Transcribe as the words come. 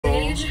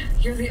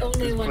You're the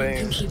only one who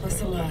can keep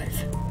us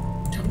alive.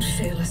 Don't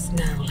fail us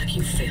now like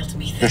you failed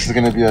me. This is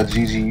gonna be a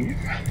GG.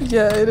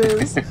 Yeah, it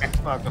is.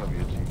 It's not gonna be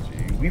a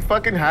GG. We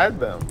fucking had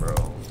them, bro.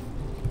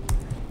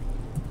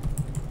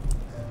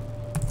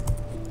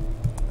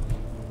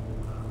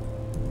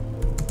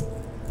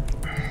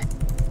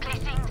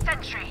 Placing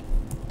sentry.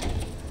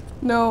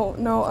 No,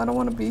 I don't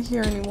want to be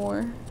here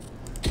anymore.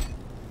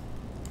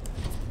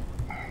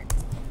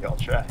 Y'all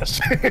trash.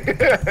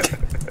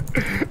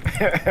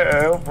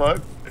 Hell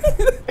fuck.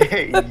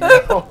 Hey, yo.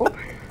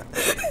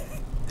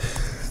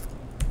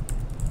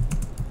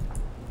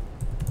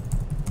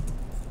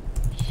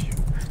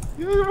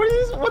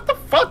 What the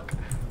fuck?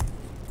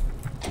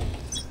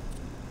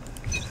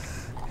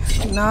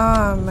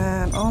 Nah,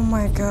 man. Oh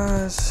my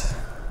gosh.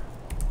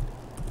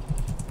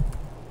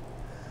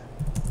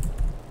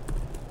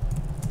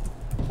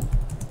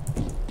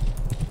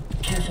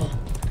 Careful.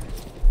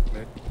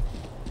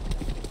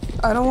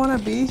 I don't want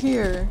to be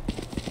here.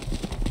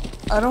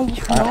 I don't.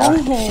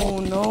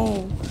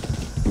 No.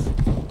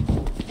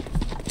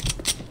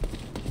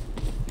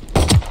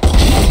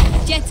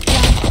 Jets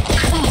down.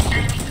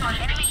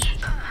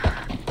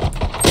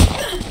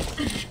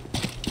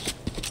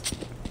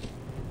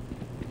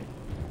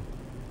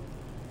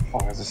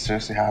 Oh, is this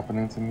seriously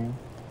happening to me?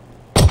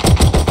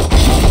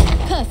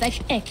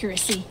 Perfect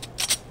accuracy.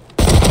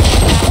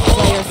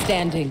 Player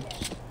standing.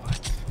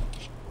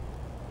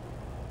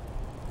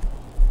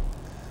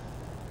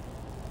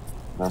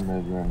 They're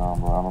mid right now,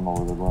 bro. I don't know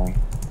where they're going.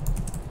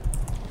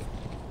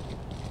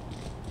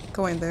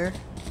 Going there.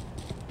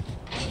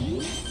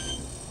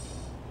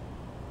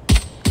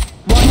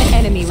 One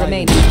enemy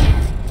remaining.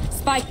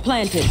 Spike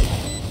planted.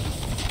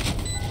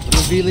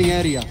 Revealing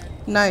area.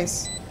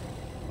 Nice.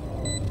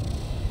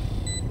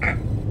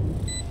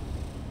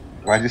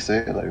 Why'd you say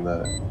it like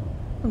that?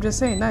 I'm just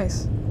saying,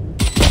 nice.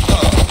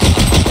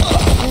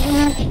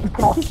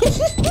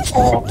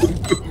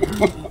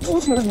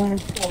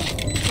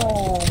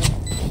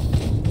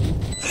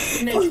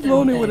 He's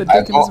moaning with a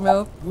dick in his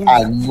mouth.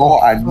 I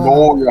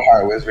know your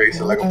heart was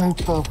racing. Like, What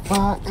the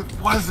fuck?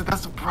 It wasn't.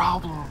 That's the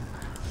problem.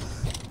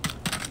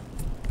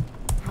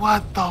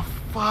 What the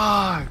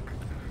fuck?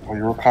 well,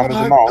 you were calm as a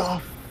What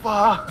mouse.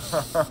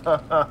 the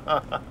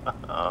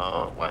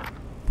fuck? What?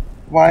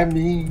 Why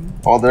me?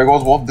 Oh, there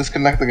goes Wolf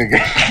disconnecting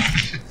again.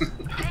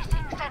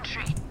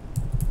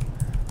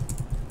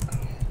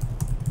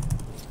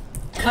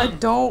 I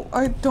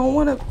don't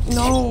want to.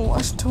 No, I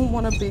just don't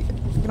want to be.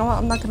 You know what?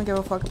 I'm not gonna give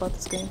a fuck about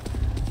this game.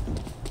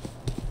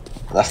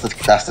 That's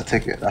the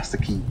ticket. That's the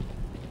key.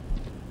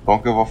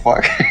 Don't give a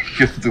fuck.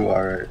 You'll do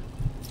alright.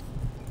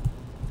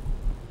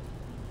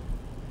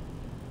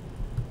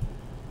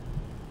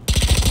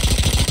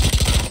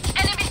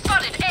 Enemy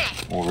spotted A.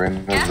 Well,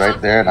 Raina's right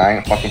there, and I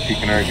ain't fucking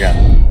peeking her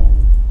again.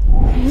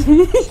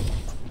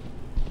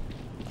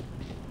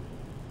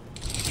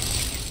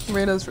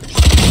 Rado's.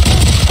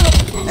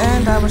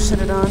 And I was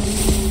shitted on.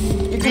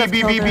 You could have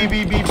killed her.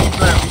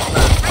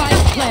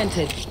 Spike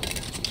planted.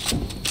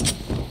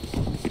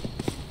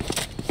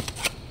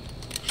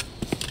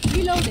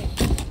 Reloading.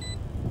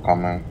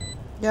 Coming.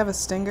 You have a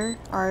stinger?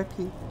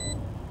 RIP.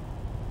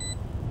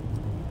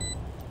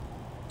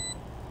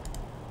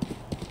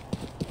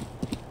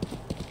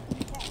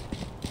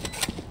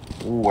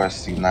 Ooh, I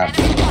see that.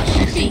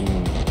 She seen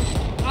me.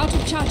 Out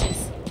of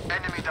charges.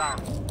 Enemy down.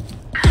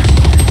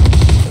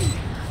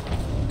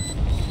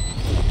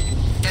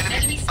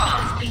 Enemy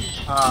spotted B.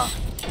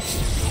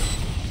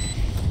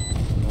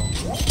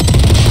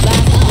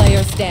 Last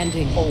player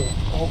standing.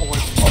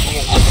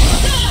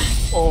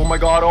 Oh my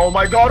god, oh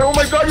my god, oh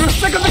my god, you're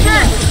sick of the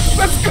game!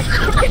 Let's go!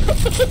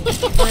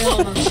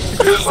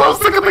 You're so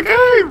sick of the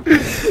game!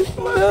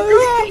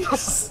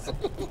 Nice.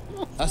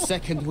 A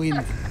second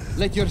wind.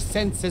 Let your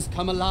senses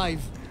come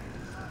alive.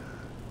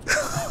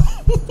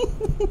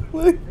 Oh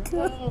my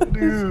god.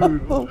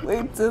 Dude. All the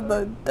way to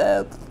the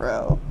death,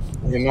 bro.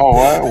 You know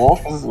what?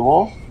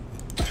 Wolf?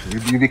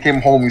 You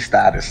became homie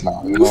status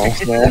now. You know what I'm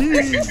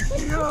saying?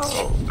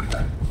 Yo.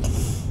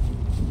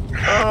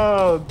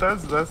 Oh,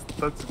 that's good.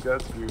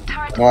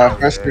 No, at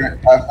first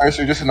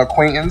you're just an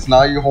acquaintance.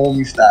 Now you're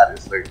homie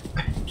status. Like,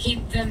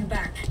 Keep them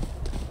back.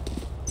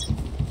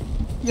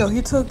 Yo,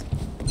 he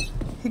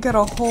got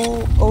a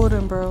whole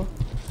Odin, bro.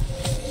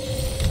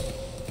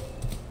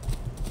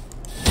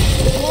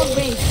 More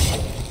range.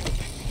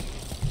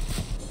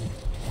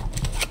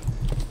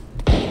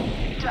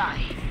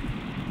 Die.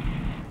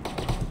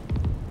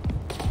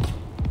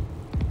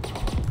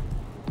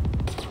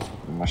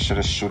 my shit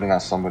is shooting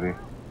at somebody.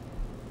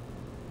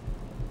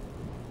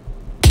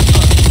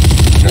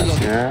 That's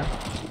here.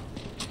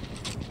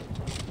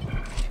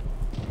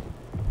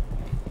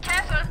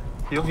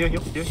 Heal.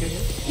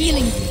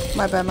 Healing.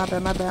 My bad.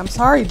 I'm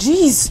sorry.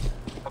 Jeez.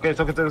 Okay, it's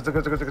okay.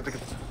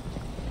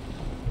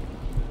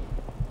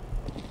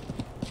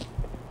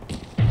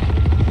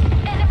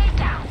 Enemy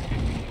down.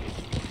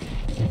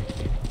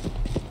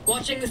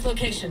 Watching this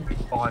location.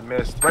 Oh, I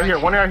missed. Right here,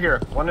 one right here.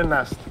 One in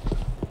nest.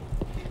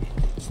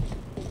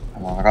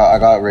 I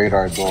got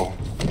radar though.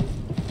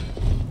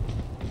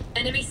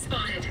 Enemy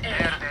spotted.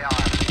 There they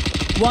are.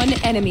 One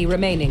enemy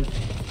remaining.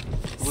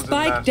 Who's in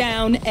Spike that?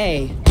 down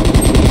A.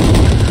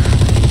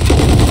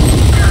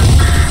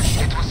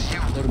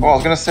 Oh, I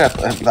was gonna say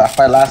that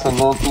fight lasted a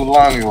little too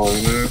long, you know.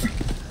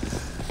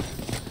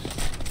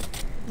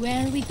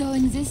 Where are we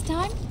going this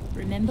time?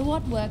 Remember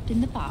what worked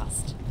in the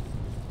past.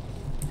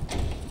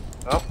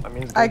 Oh, that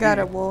means I got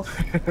B. it, Wolf.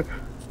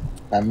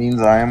 That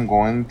means I am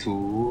going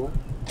to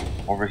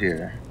over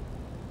here.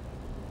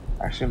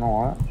 Actually, you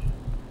know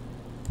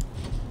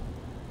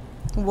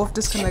what? Wolf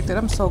disconnected.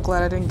 I'm so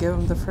glad I didn't give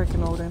him the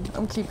freaking Odin.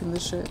 I'm keeping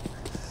this shit.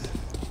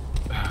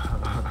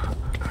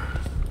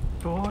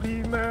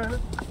 Sorry, man.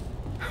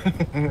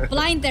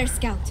 Blind there,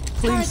 Scout.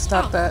 Please Turret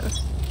stop out. that.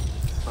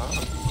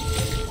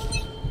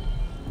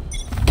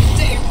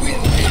 They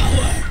will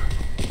cower.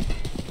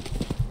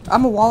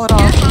 I'm a wall it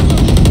off.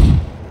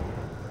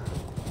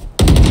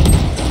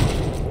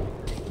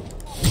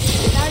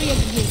 Barrier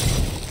here.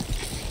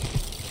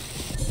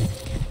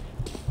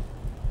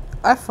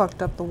 I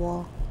fucked up the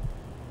wall.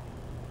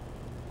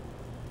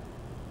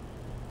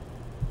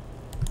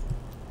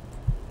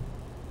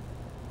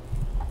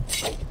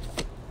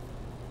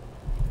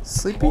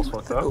 Sleepy? Wall's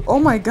fucked up. Oh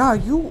my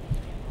god, you...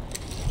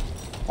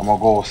 I'm a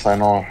ghost, I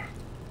know.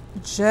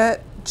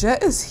 Jet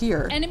is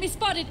here. Enemy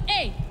spotted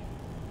A.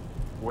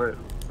 Where?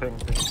 Ping.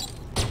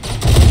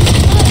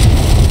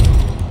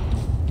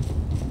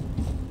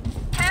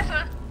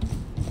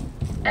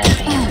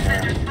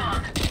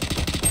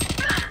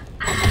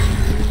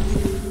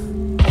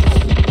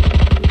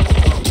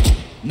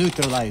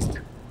 Neutralized.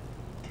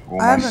 Oh,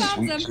 I my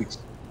haven't- sweet.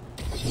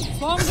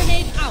 Swarm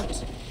grenade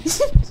out.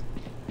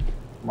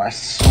 My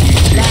sweet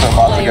cheeks are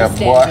about to get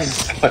Player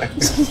bust.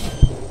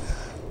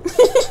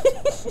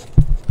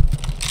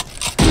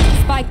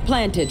 Spike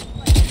planted.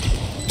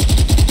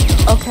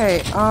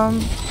 Okay,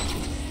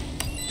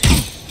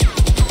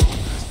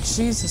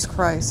 Jesus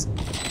Christ.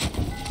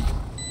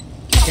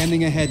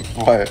 Scanning ahead.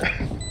 What?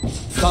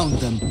 Found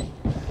them.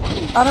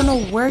 I don't know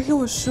where he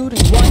was shooting,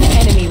 One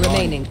enemy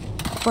remaining.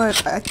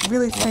 but I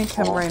really thank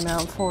him right now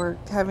for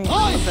having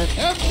I that.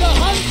 am the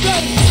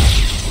hunter!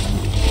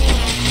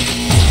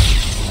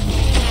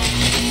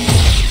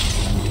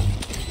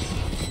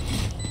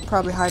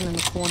 Probably hiding in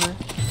the corner.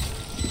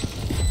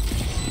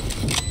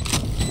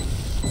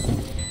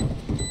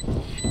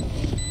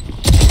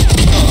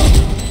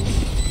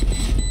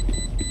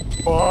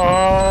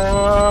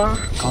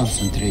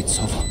 Concentrate,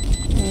 Sova.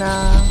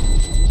 Nah.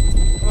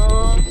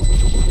 Oh,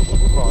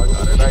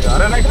 I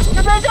got it.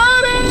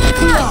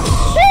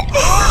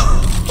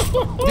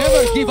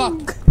 Never give up!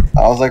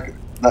 I was like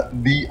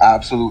the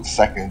absolute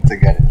second to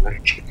get it.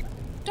 Like,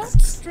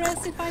 Don't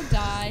stress if I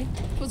die.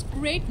 It was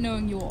great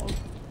knowing you all.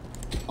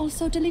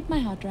 Also, delete my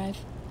hard drive.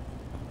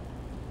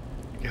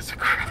 It's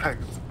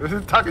cracked. This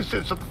is talking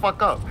shit. Shut the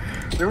fuck up.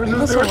 They were Leave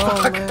just us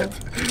alone, man.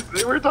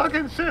 they were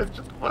talking shit.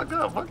 Shut the fuck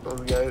up. Fuck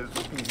those guys.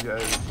 Fuck these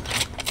guys.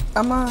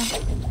 I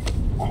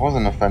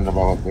wasn't offended by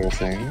what they were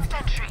saying.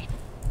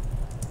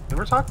 They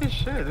were talking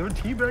shit. They were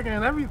teabagging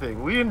and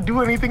everything. We didn't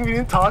do anything. We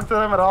didn't talk to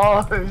them at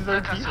all. They just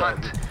started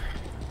teabagging.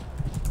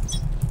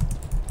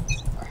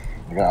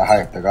 They got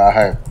hype. They got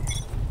hype.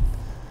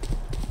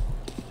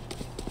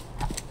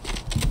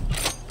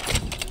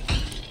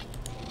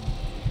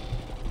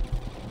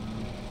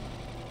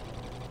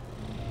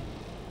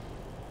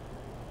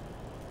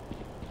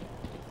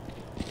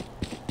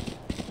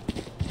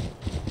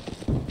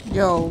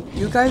 Yo,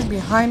 you guys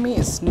behind me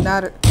is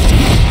not a...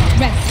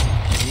 Rest.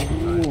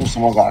 Ooh,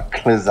 someone got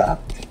clizapped.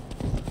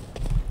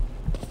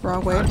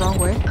 Wrong way, wrong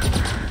way.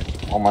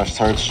 Oh my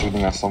started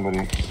shooting at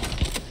somebody.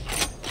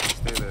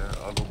 Stay there.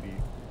 I'll go B.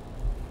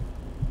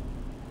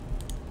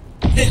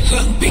 The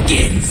hunt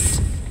begins.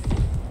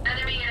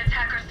 Enemy and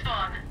attacker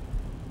spawn.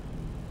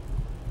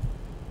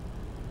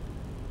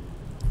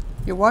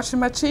 You're watching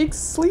my cheeks,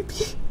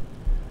 Sleepy?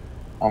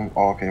 Oh,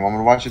 okay, you want me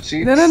to watch your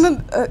cheeks?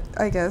 No.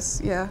 I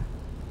guess, yeah.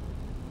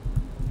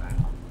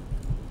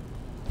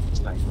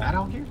 It's like that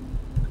out here?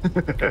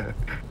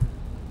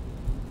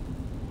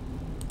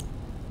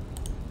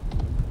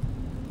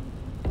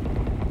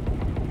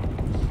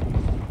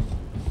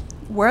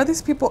 Where are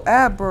these people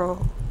at,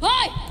 bro?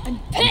 Hi! I'm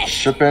pissed!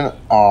 Shipping?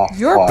 Oh,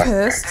 You're fuck.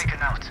 pissed.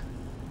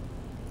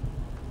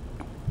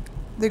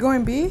 They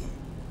going B?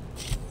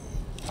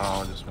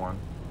 Oh, just one.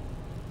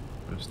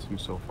 There's two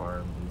so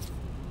far.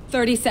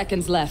 30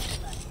 seconds left.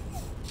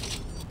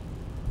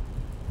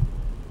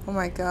 Oh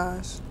my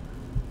gosh.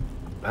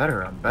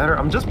 I'm better.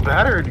 I'm just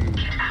better, dude.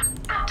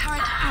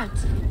 Turret out.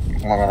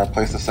 Oh my god, I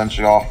placed the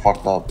sentry all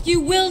fucked up. You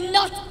will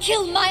not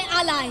kill my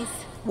allies!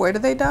 Where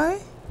did they die?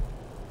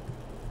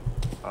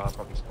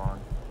 Probably spawn.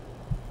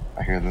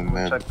 I hear them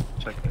mid.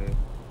 Check A.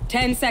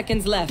 10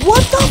 seconds left.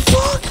 What the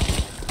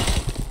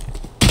fuck?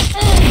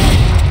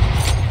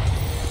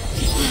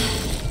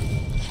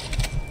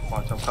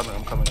 Watch, I'm coming.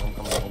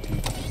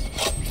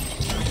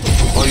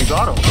 Oh, you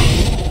got him.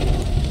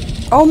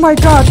 Oh my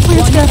god, please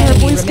One get her, enemy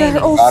please get her.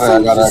 remaining. Oh, Got it,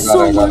 thank got you it, so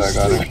got it, got much. it,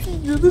 got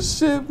it. You're the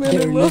shit, man. I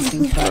They're love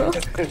losing you, bro.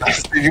 I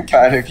see you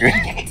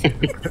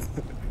panicking.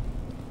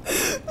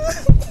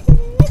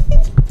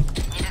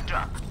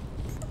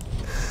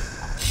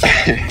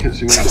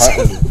 She was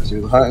hunting. She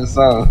was hunting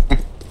some.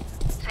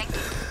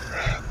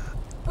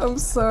 I'm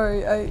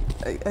sorry.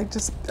 I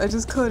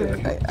just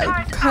couldn't.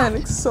 I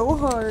panicked so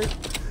hard.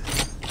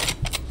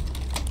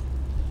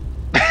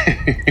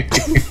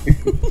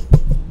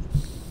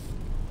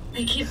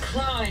 They keep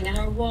clawing at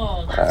our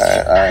wall.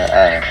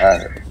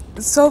 Alright.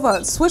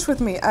 Sova, switch with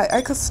me.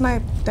 I could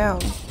snipe down.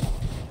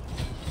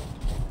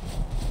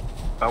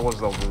 That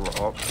was over.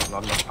 Oh,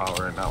 not enough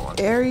power in that one.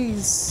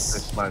 Aries.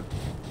 It's my.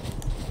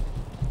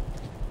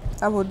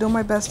 I will do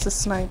my best to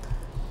snipe.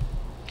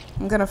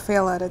 I'm gonna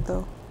fail at it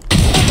though.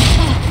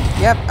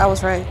 Yep, I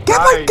was right. Get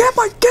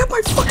my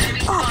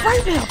fucking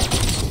right now.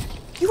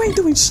 You ain't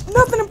doing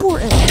nothing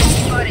important.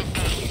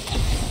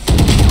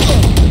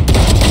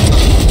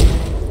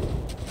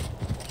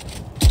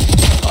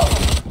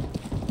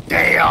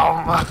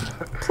 Damn.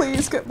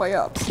 Please get my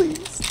up,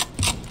 please.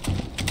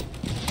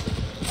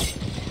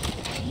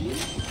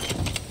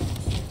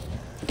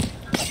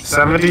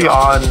 $70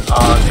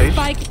 on safe.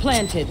 Spike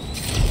planted.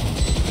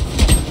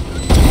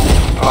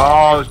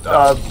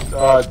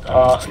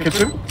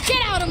 Kitchen.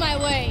 Get out of my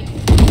way!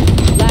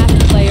 Last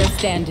player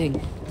standing.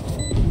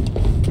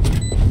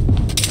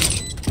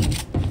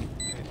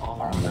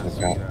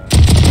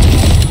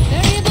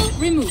 Variable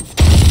removed.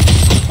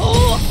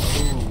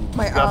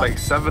 My Got like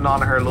 7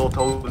 on her little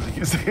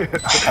toesies.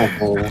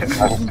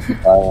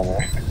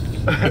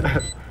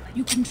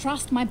 You can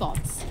trust my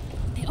bots.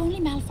 They only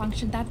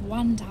malfunctioned that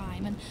one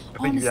time, and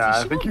honestly,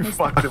 I she think won't you miss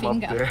fucked that him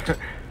finger. up there.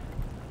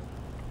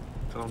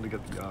 Tell him to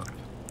get the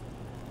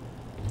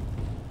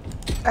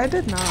I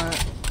did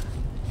not.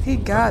 He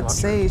got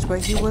Sage,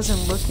 but he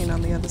wasn't looking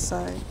on the other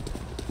side.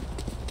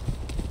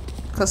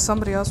 Cause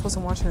somebody else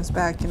wasn't watching his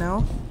back, you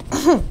know?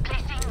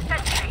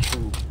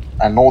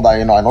 I know that,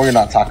 I know you're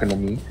not talking to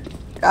me.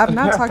 I'm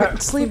not talking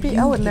Sleepy,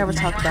 I would never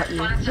talk about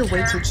you. You're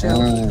way too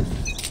chill.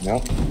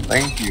 Yep,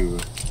 thank you.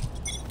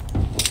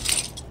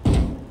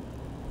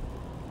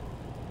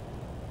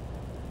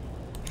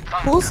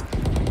 Who's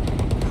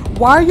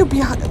why are you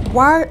behind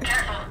why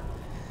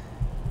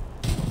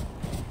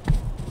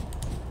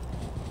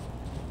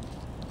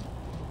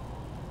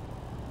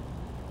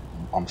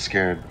I'm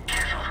scared.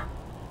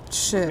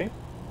 shit.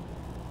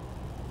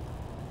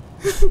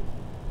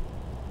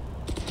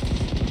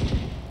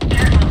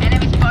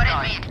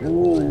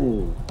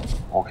 Ooh.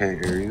 Okay,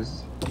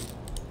 Aries. I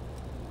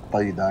thought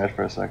you died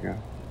for a second.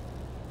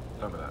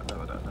 Never that.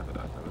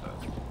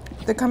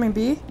 They're coming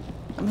B?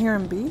 I'm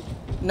hearing B?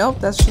 Nope,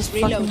 that's just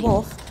fucking Reloading.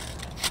 Wolf.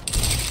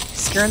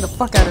 Scaring the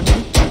fuck out of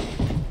me.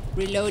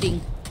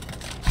 Reloading.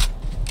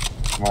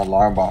 My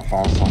alarm bot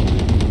found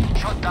somebody.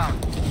 Shut down.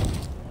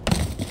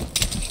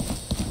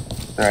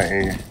 They're at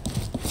A.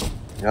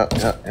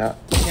 Yep.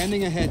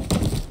 Scanning ahead.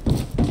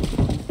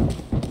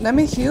 Let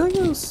me heal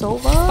you,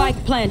 Sova.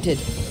 Spike planted.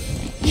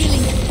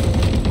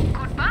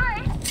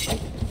 Goodbye.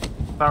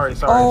 Sorry.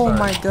 Oh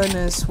my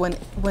goodness,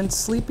 when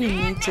Sleepy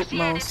needs it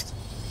most.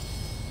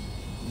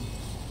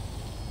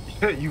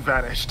 You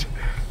vanished.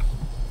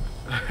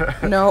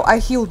 No, I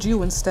healed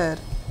you instead.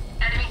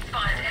 Enemy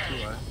spotted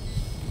A.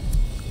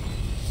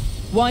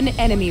 One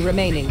enemy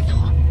remaining.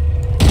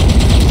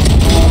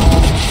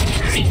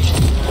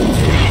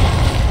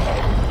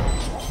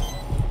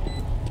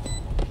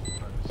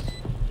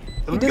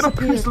 Let me get a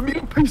piece. Let me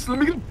get a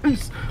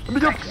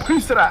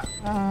piece of that.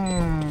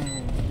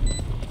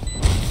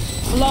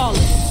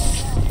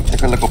 Flawless.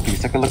 Take a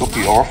little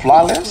piece. Or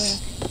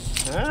flawless?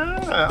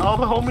 Yeah, all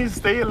the homies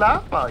stay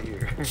alive out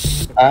here.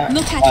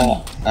 Look at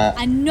me.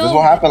 I know This is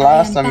what happened I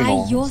last am time,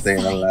 by your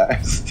staying side.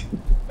 last.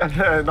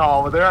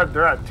 No, but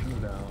they're at 2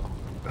 now.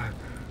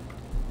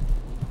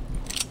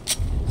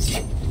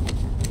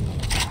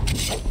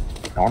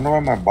 I wonder why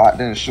my bot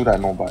didn't shoot at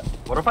nobody.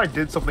 What if I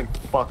did something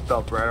fucked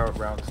up right out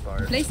round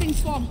start? Placing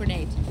swarm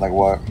grenade. Like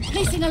what?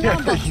 Placing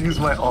alarm bot. Use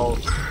my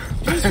ult.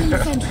 Placing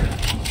sentry.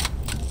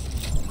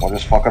 Or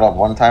just fuck it up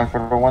one time for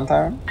the one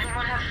time?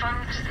 Anyone have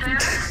funds to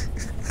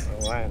spare?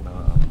 Why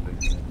not?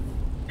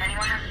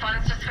 Anyone have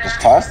funds to spare?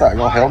 Just toss that.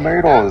 Yo, Hail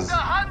Mary those. The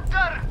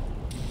hunter.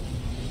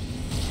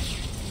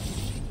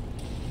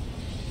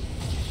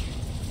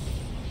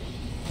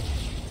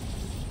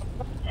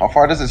 How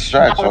far does it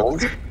stretch? Yo?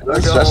 Does it I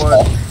stretch got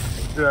that? one.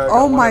 Yeah, I got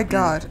Oh one my of these.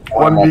 god.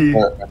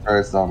 1B. My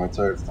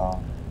turret's down.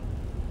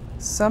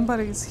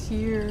 Somebody's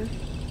here.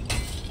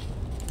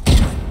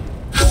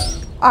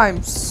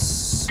 I'm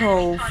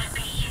so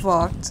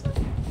fucked.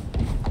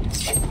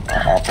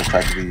 I'll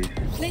protect the...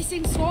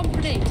 Placing swarm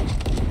grenade.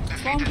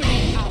 Swarm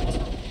grenade out.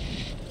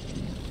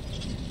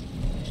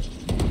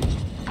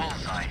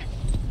 Bullseye.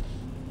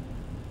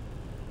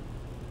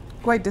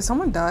 Wait, did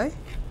someone die?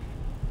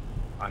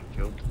 I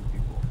killed 2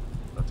 people.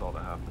 That's all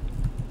that happened.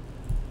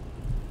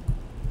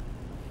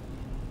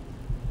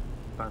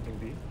 Planting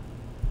B.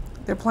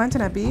 They're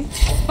planting at B?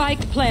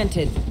 Spike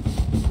planted.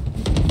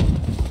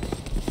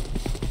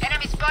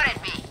 Enemy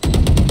spotted me.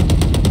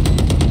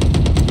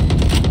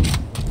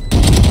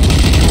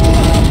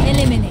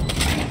 Eliminate.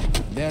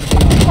 There they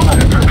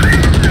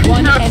are.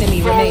 One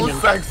enemy So remaining.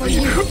 sexy.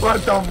 What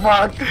the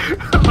fuck?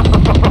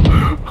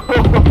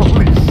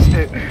 Holy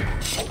shit.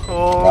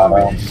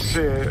 Holy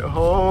shit.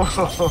 Oh.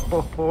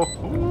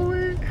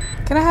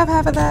 Can I have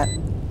half of that?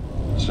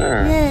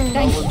 Sure. Yay.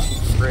 That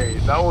was great.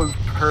 That was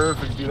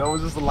perfect, dude. I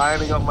was just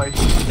lining up my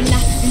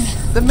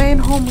shit. The main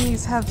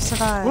homies have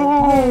survived.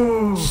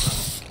 Ooh.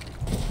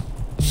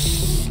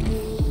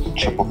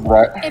 Triple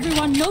threat.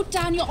 Everyone note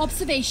down your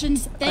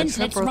observations, then let's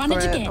triple run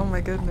it threat. again. Oh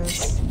my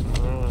goodness.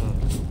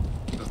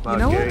 It's not You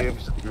know gay, what?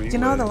 it's just green You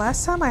know, the light.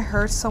 last time I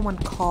heard someone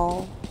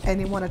call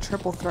anyone a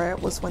triple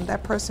threat was when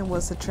that person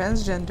was a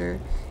transgender,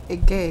 a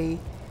gay,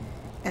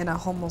 and a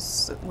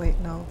wait,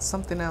 no,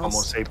 something Homo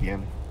else.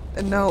 sapien.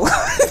 No.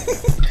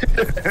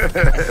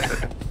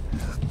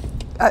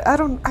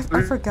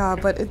 I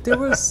forgot, but there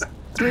was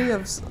three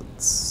of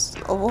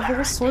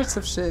all sorts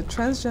of shit.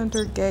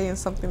 Transgender, gay, and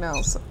something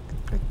else.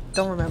 I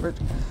don't remember.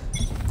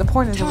 The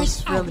point is, it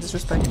was really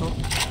disrespectful.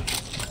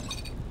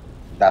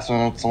 That's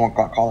when someone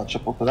got called a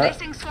triple threat.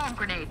 Placing swarm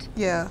grenade.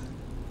 Yeah.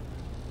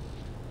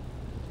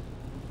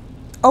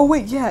 Oh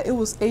wait, yeah, it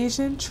was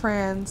Asian,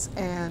 trans,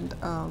 and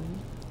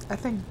I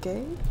think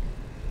gay.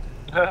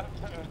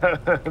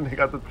 They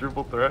got the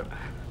triple threat.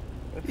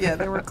 Yeah,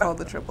 they were called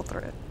the triple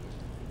threat.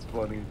 It's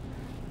funny.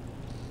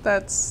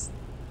 That's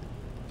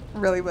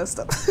really messed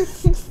up.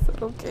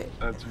 Okay.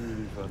 That's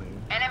really funny.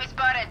 Enemy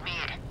spotted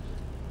mid.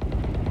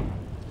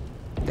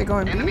 They're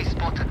going Enemy B?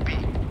 spotted B.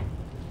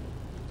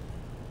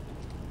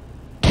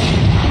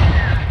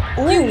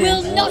 Ooh. You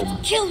will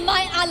not kill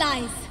my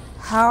allies.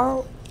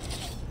 How?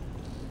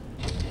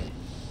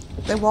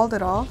 They walled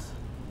it off?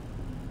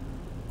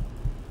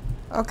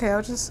 Okay,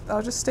 I'll just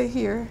stay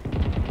here.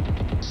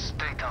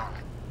 Stay down.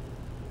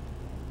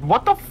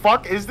 What the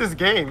fuck is this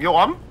game? Yo,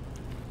 I'm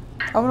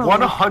I'm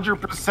gonna leave.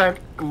 100%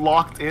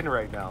 locked in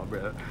right now,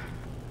 bro.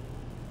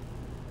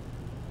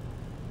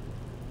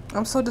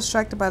 I'm so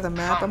distracted by the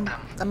map. I'm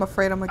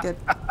afraid I'm gonna get.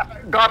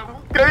 Got him.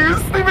 Can you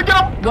Steven,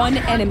 get him? One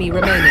enemy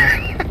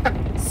remaining.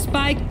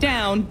 Spike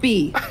down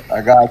B.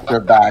 I got your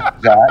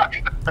back,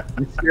 Jack.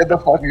 You scared the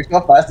fuck? You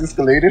saw fast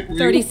escalated for you?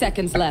 30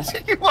 seconds left.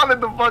 He wanted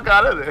the fuck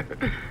out of there.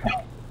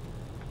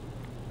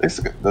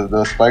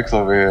 The spikes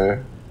over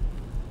here.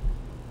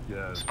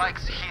 Yeah.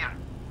 Spikes here.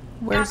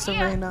 Where's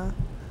Serena?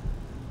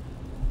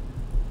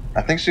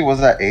 I think she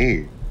was at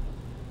A.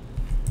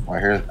 Oh, I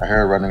hear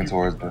her running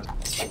towards us.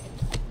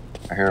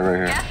 I hear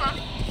her right here.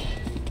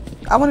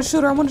 I want to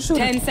shoot her. I want to shoot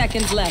her. 10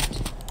 seconds left.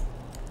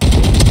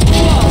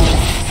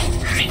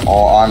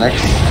 Oh, Onyx.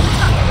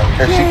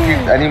 If she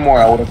keeps anymore,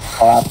 I would have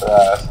clapped her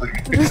ass.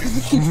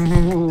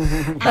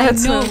 I had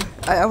to. know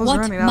I was what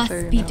running out must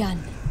there. be You know. done.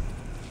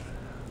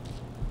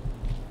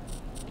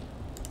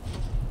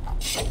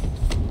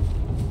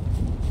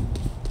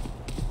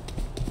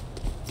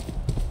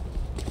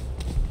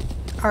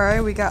 All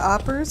right, we got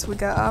oppers. We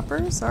got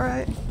oppers. All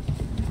right.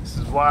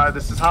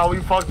 This is how we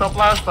fucked up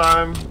last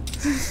time.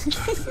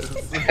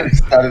 It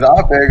started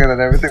off big and then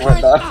everything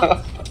went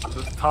down.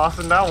 Just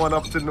tossing that one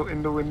up to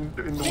in the wind.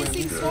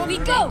 Placing swarm. We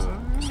go.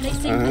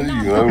 Placing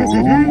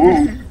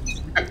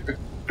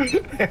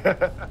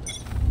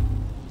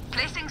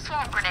Placing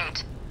swarm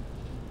grenade.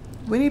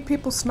 We need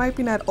people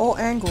sniping at all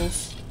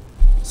angles.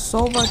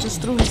 Sova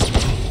just threw his.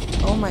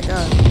 Oh my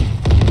god. I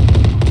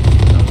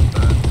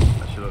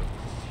should have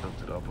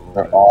jumped it up a little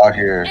They're bit. all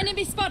here.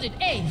 Enemy spotted.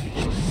 A.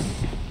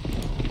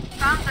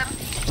 Found them.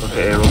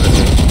 Okay,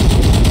 okay.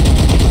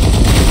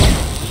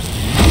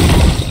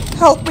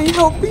 Help me!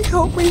 Help me!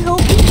 Help me! Help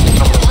me!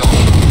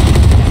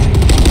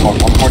 Oh,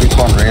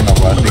 142 on Reyna,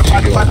 but I think she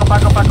Back up,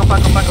 back up, back up,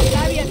 back up, back up.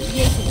 Barrier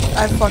created.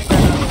 I fucked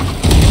that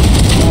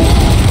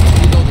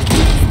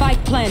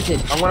Spike planted.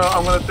 I'm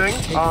gonna think.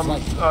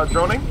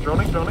 Droning. Your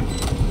duty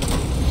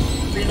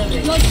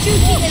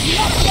is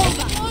not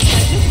over.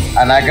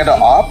 And I get an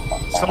op?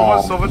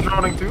 Silva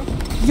droning too. up.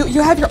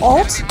 You have your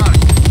ult?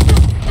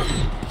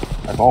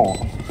 I don't.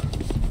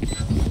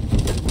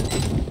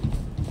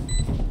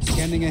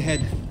 Scanning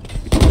ahead.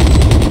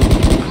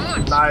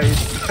 Nice.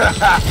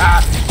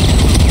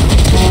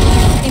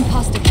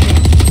 Imposter.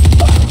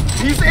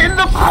 He's in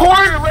the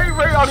corner,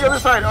 right on the other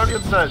side, Oh, he's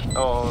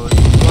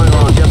going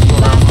on. Yes, go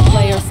around.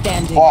 Player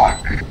standing. Fuck.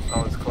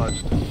 Oh, it's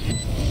clutched.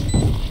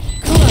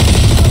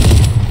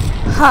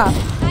 Ha!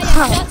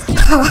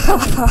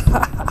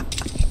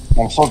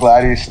 I'm so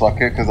glad he stuck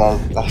it because I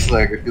was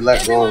like, if you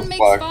let go, Everyone it's makes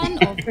fuck. fun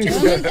of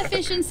German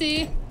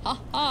efficiency. Ha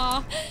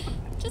ha.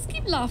 Just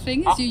keep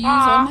laughing as you use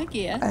all my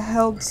gear. I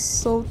held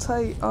so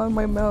tight on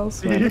my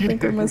mouse, man. I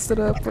think I messed it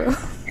up, bro.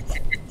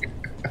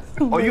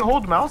 Oh, you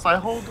hold mouse? I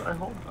hold 4.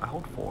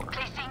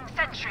 Placing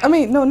sentry. I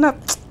mean, no,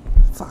 not.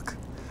 Fuck.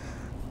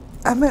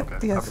 I meant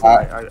the effort.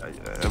 I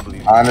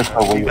believe you. I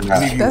understand what you I meant.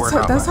 believe you That's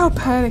weren't how lying.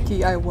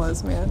 panicky I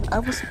was, man. I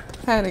was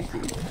panicky.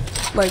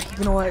 Like,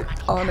 you know what?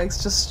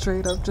 Onyx just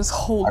straight up just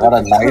hold I got a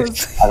it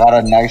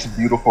nice,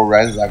 beautiful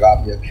res. I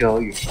got me a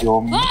kill. You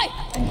feel me? Hi!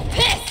 I'm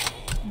pissed!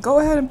 Go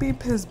ahead and be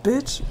pissed,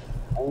 bitch.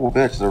 Oh,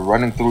 bitch, they're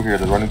running through here.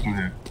 Found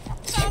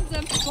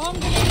them. Bomb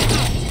grenade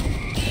out.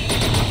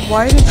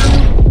 Why did you?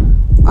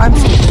 I'm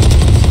sleeping.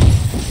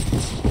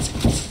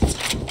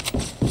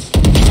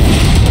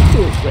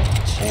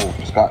 Oh,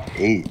 just got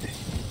 8.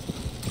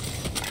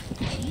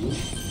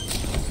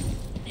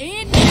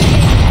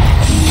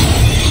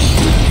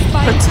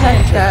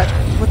 protect that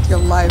with your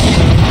life. Bro.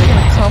 They're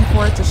gonna come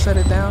for it to shut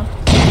it down.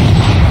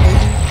 Maybe.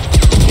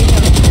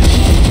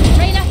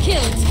 Reyna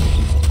killed.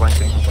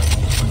 Flanking.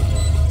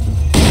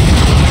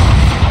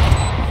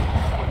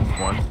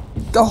 One.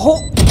 Go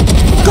whole.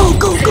 Go,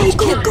 go, go,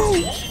 go, go.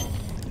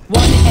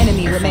 One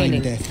enemy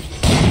remaining.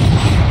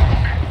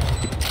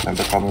 And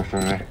they're coming for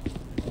me.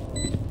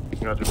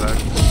 Got your back.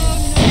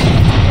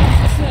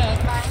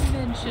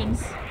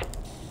 Mentions.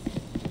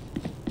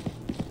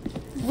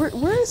 Where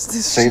is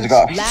this? Sage shit?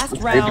 got Last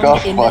Sage round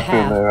got in the fucked in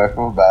half. there. I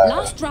feel bad.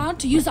 Last round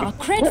to use our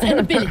creds and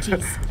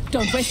abilities.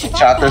 Don't waste your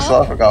Chat firepower.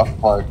 herself and got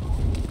fucked.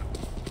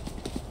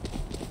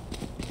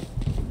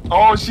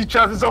 Oh, she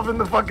trapped herself in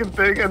the fucking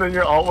thing, and then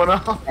your ult went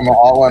off. And my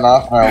all went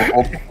off, and I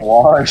opened the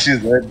wall, and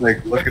she's there,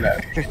 like, looking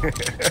at me.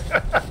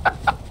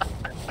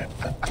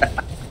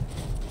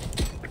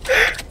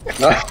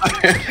 No.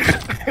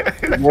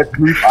 Like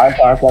 3-5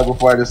 times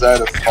before I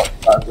decided to fuck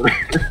that.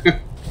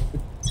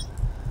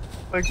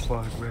 Like,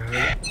 fuck,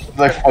 man. It's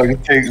like,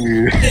 fucking take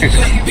me.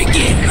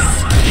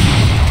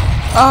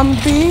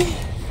 B.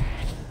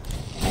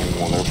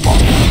 Oh, they're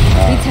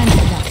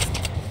fucking.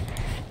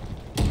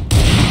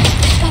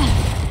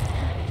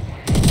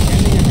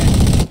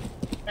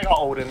 I got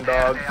Odin,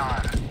 dog.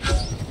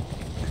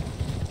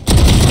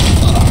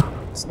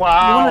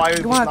 Wow,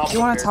 You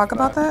wanna talk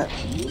about that?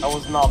 I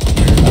was not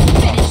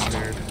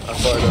prepared. I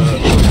thought,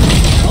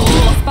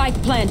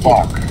 Spike planted.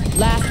 Fuck.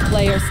 Last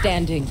player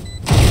standing. One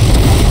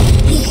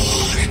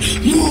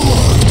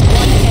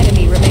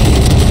enemy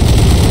remaining.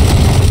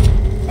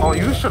 oh,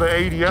 you should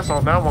have ADS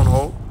on that one,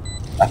 Hope.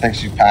 I think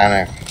she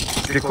panicked.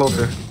 Get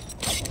closer.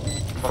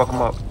 Fuck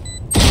him up.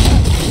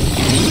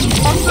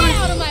 Get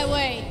out of my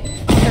way.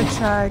 Good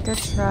try, good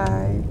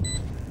try.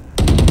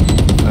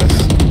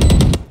 Nice.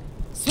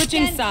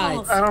 Switching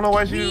sides. I don't know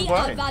why she was We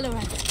are blind.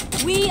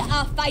 Valorant. We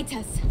are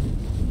fighters.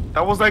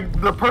 That was like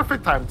the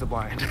perfect time to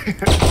blind.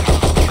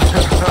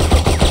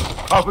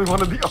 Probably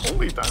one of the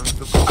only times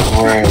to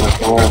blind.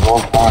 We're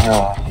both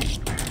downhill.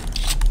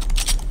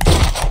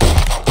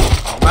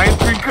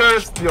 9-3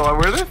 cursed. Yo,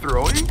 were they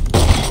throwing? I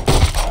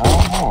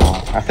don't know.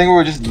 I think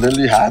we just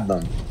literally had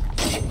them.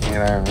 You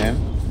know what I mean?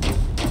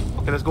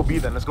 Okay, let's go B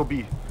then. Let's go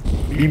B.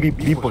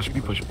 B push. I You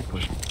don't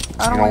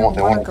don't even want-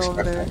 they want won't to go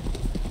over there.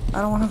 I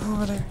don't want to go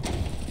over there.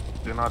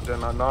 They're not.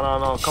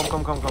 No.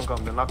 Come.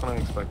 They're not gonna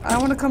expect I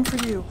don't want to come for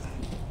you.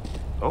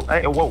 Oh,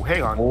 hey, whoa,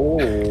 hang on. Oh.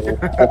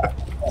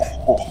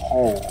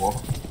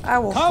 I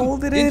will Come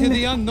hold it into in.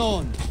 the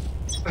unknown.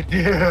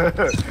 Yeah.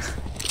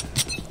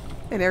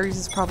 And Aries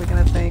is probably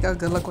gonna think, oh,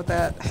 good luck with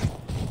that.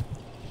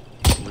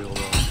 Real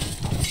though.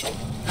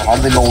 How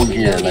do they know we're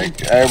here?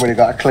 Like, everybody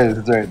got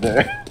cleared right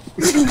there.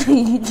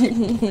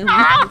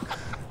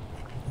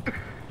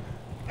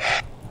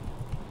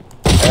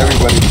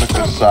 Everybody took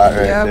a shot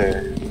right Yep.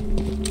 there.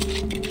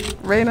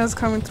 Reyna's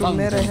coming through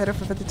mid. I hit her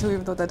for 52,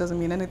 even though that doesn't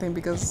mean anything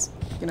because,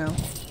 you know,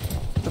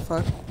 what the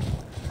fuck.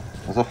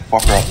 There's a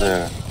fucker up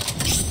there.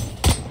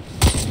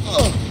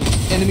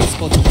 Enemy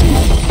spotted.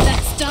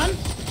 That's done.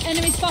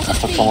 Enemy spotted.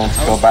 Put B. someone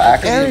to go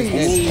back.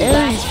 Aries,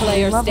 Last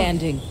player love him.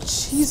 standing.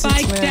 Jesus,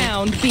 Spike man.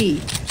 down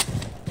B.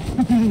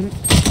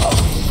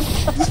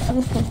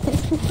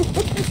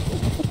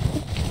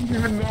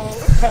 Even though.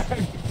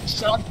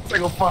 Shot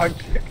like a fuck.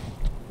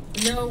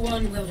 No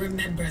one will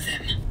remember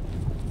them.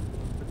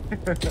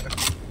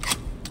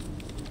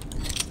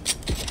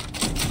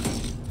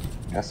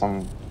 Guess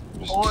I'm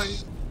Boy,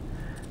 just.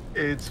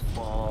 it's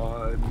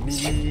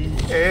funny.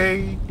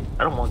 Hey,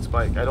 I don't want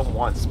Spike. I don't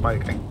want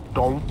Spike.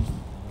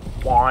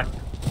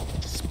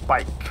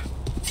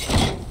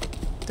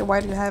 Then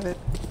why do you have it?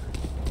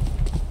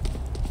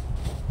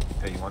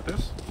 Hey, you want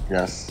this?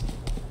 Yes.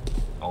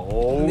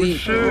 Oh Leave.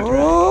 shit.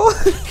 Oh.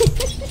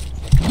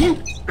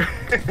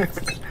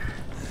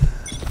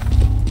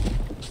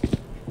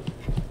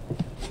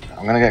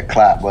 I'm gonna get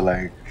clapped, but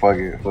like, fuck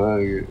it.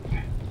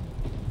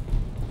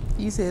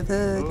 You said fuck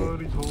it.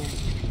 Bloody hole.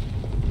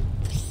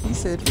 You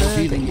said fuck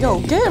it. Yo,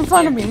 get in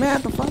front of me,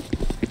 man. The fuck?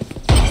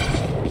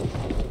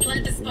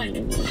 Plant the spike.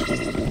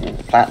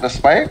 Plant the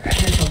spike?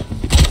 Careful.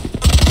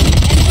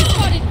 Enemy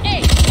spotted A.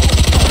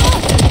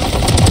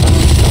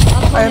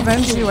 I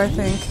avenged you, I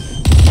think.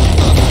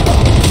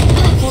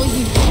 For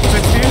you.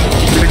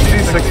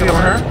 60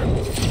 on her.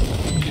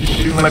 She's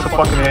shooting like a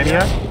fucking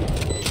maniac.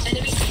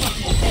 Enemy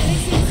spotted.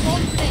 Placing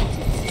swarm grenade.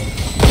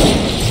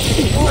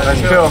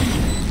 Nice kill.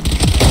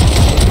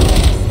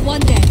 One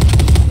dead.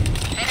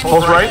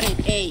 Close right.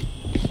 A.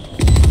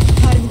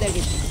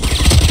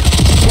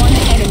 One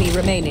enemy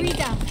remaining. 3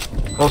 down.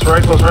 Close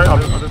right.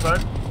 Other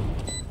side.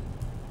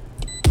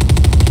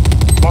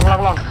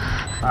 Long.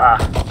 Ah.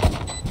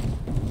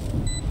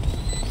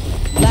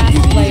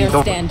 Last player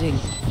Don't- standing.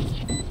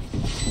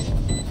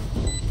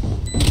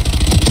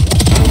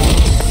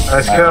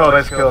 Nice kill.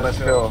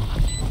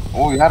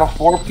 Oh, you had a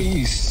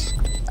 4-piece.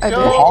 I did.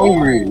 You're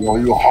hungry. Yo,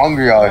 you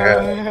hungry out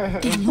here.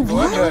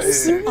 What? Are you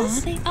serious?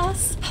 Are they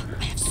us? I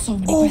have so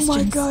many Oh questions.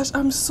 my gosh,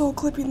 I'm so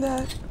clipping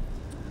that.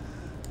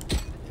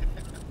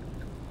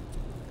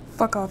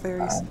 Fuck off,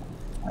 Aries.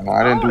 No,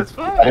 I didn't it's do.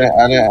 fine.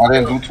 I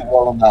didn't do too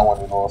well on that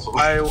one, you know. So.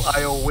 I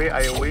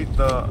await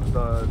the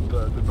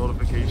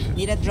notification.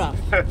 Need a drop.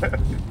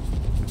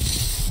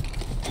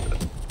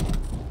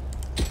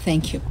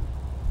 Thank you.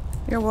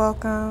 You're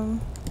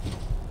welcome.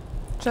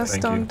 Just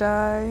Thank don't you.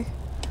 die.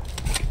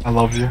 I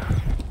love you.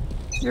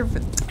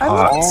 I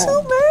love you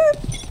too, man.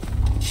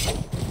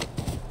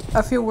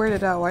 I feel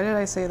weirded out. Why did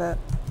I say that?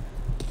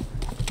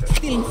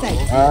 Feeling safe.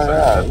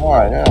 Yeah.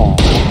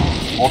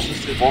 Most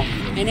of the both of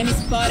you. Enemy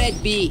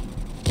spotted B.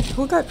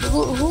 Who?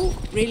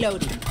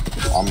 Reloading.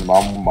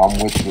 I'm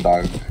with you,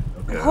 dog.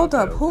 Hold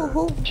up.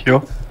 Who?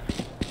 Q?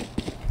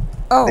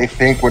 Oh. They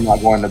think we're not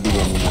going to be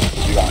anymore.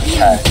 We got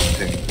attacked.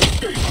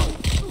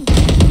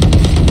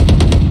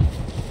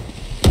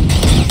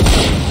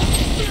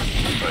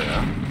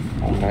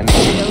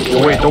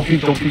 Oh, wait, don't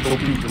peek. We're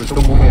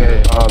still moving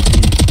ahead.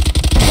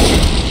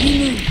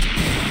 B.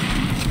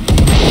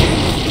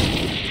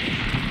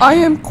 I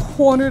am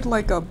cornered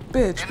like a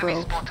bitch,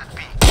 bro.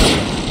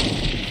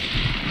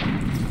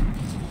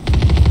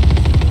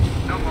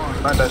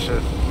 Find that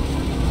shit.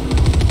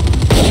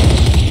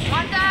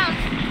 One down.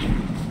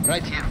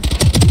 Right here.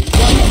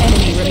 One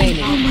enemy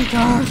remaining. Oh my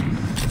god.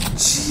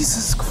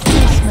 Jesus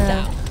Christ,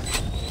 man.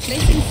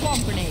 Placing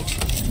swarm grenade.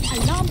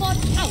 Alarm bot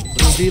out.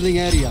 Revealing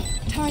area.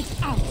 Turret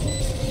out.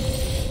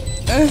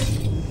 Eh.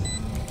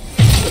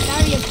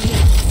 Barriers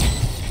here.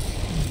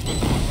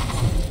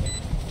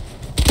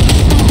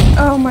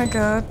 Oh my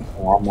god.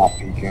 Oh, I'm not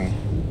peeking.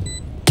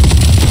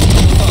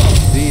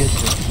 See it.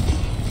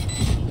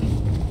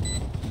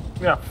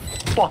 Yeah,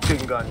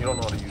 fucking gun. You don't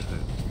know how to use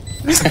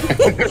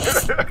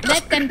it.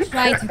 Let them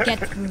try to get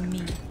through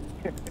me.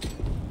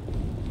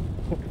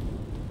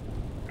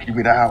 Give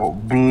me that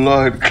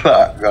blood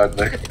clot, god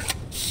damn.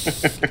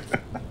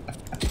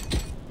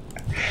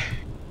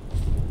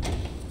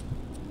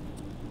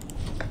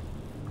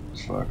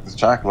 Fuck, this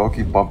track low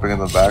keep bumping in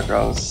the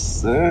background.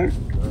 Sick.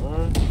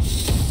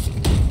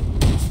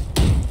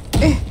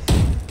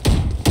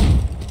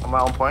 Am I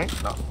on point?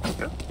 No.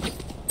 Okay.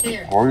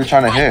 There. What were you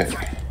trying to hit?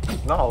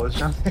 No, it's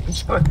trying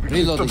to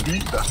Reloading.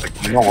 beat that.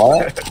 You know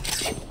what?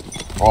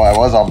 Oh, I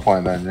was on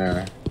point then,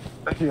 yeah.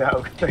 Yeah,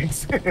 okay,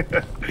 thanks.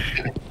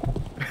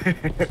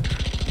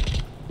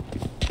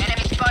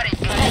 Enemy spotted.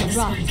 Head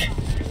drop.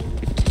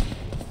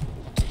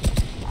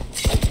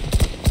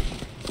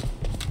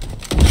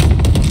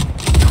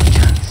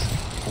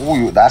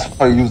 Ooh, that's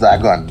why you use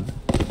that gun.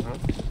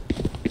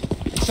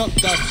 Shot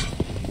that.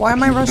 Why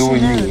am I rushing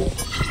Doing in? you.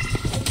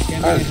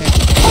 Scanning ahead.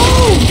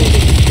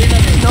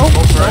 Nope.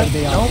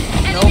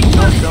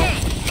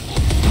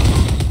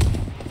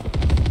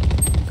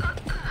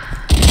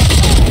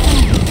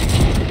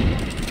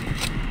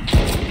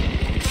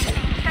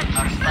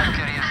 Our spike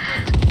carrier is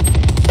dead.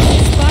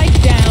 Spike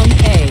down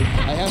A.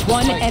 I have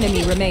One spike.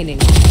 enemy remaining.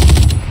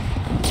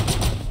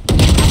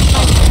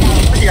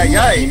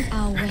 Yay!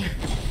 Our way.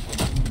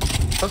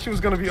 Thought she was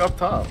gonna be up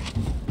top.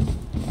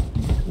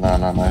 Nah,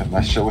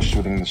 my shit was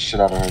shooting the shit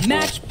out of her. too.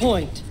 Match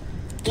point.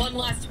 One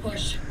last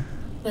push.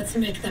 Let's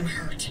make them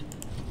hurt.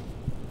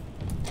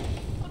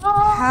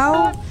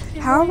 How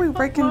are we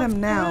wrecking them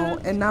now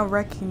and not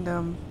wrecking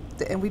them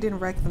and we didn't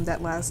wreck them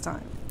that last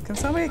time? Can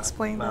somebody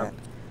explain that?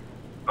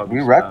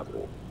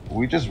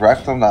 We just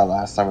wrecked them that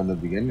last time in the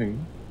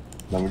beginning.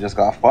 Then we just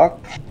got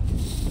fucked.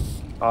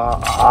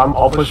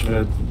 I'll push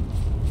mid.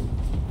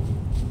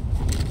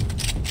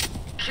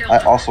 I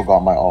also got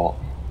my ult.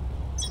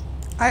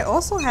 I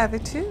also have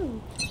it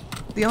too.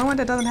 The only one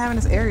that doesn't have it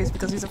is Aries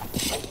because he's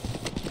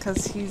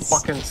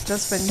Fucking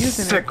just been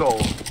using sicko.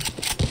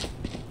 it.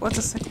 What's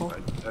a sickle?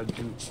 I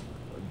do.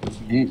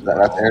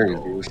 That's Aries,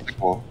 dude. It's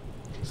cool.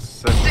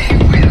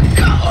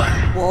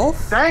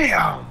 Wolf?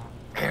 Damn!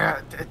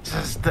 Yeah, it's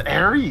just the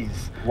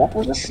Aries. What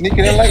was just sneaking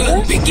in like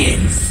this?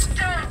 Begins.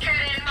 Don't get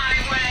in my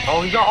way.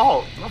 Oh, he got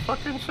ult. No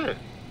fucking shit.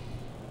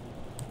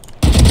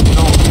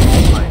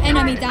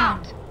 Enemy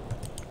down.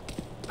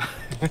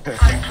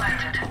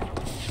 Planted.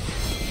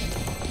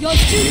 Your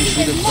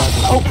duty is not.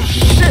 Oh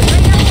shit!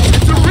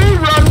 It's a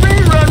rerun!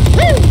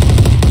 Woo!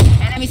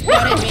 Enemy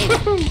spotted mid.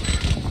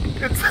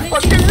 It's a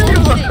fucking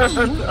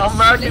rerun! I'm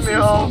marking Placing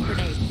it swarm home.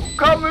 grenade.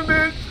 Coming,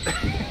 bitch!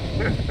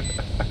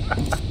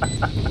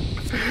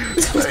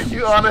 Thank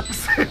you,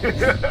 Honest.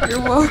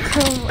 You're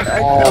welcome.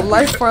 A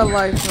life for a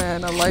life,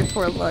 man. A life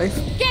for a life.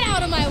 Get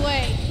out of my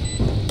way.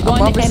 I'm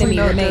One obviously enemy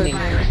not remaining. good,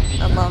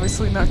 man. I'm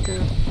obviously not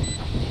good.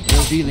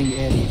 Revealing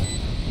area.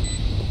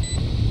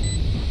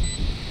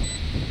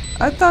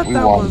 I thought We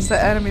that won. was the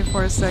enemy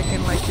for a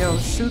second. Like, yo,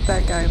 shoot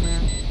that guy,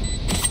 man.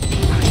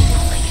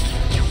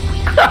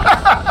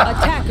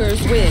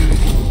 Attackers win.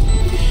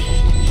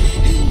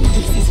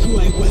 This is who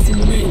I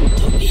wasn't meant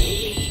to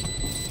be.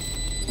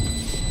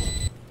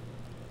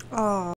 Oh.